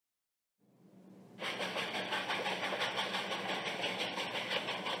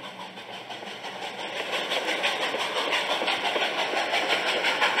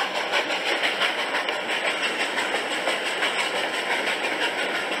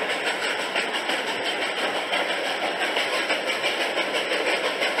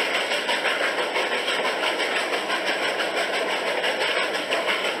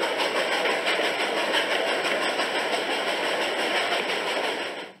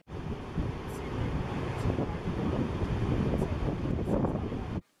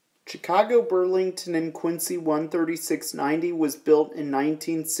Chicago, Burlington, and Quincy 13690 was built in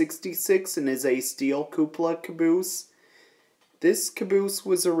 1966 and is a steel cupola caboose. This caboose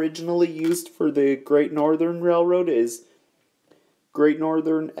was originally used for the Great Northern Railroad as Great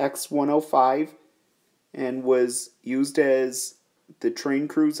Northern X105 and was used as the train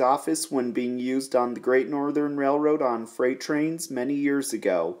crew's office when being used on the Great Northern Railroad on freight trains many years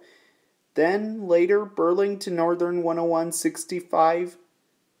ago. Then, later, Burlington Northern 10165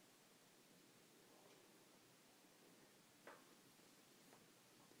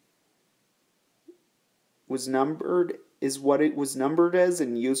 is what it was numbered as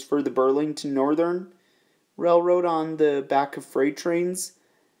and used for the Burlington Northern Railroad on the back of freight trains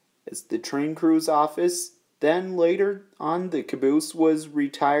as the train crew's office. Then later on, the caboose was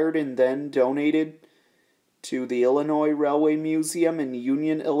retired and then donated to the Illinois Railway Museum in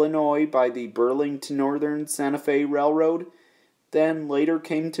Union, Illinois by the Burlington Northern Santa Fe Railroad. Then later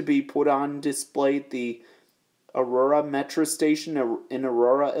came to be put on display at the Aurora Metra station in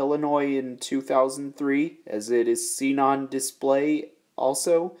Aurora, Illinois in 2003, as it is seen on display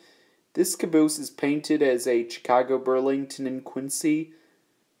also. This caboose is painted as a Chicago, Burlington, and Quincy,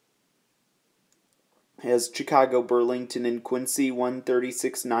 Chicago, Burlington, and Quincy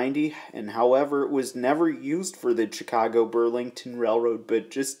 13690, and however it was never used for the Chicago, Burlington Railroad, but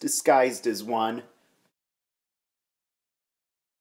just disguised as one.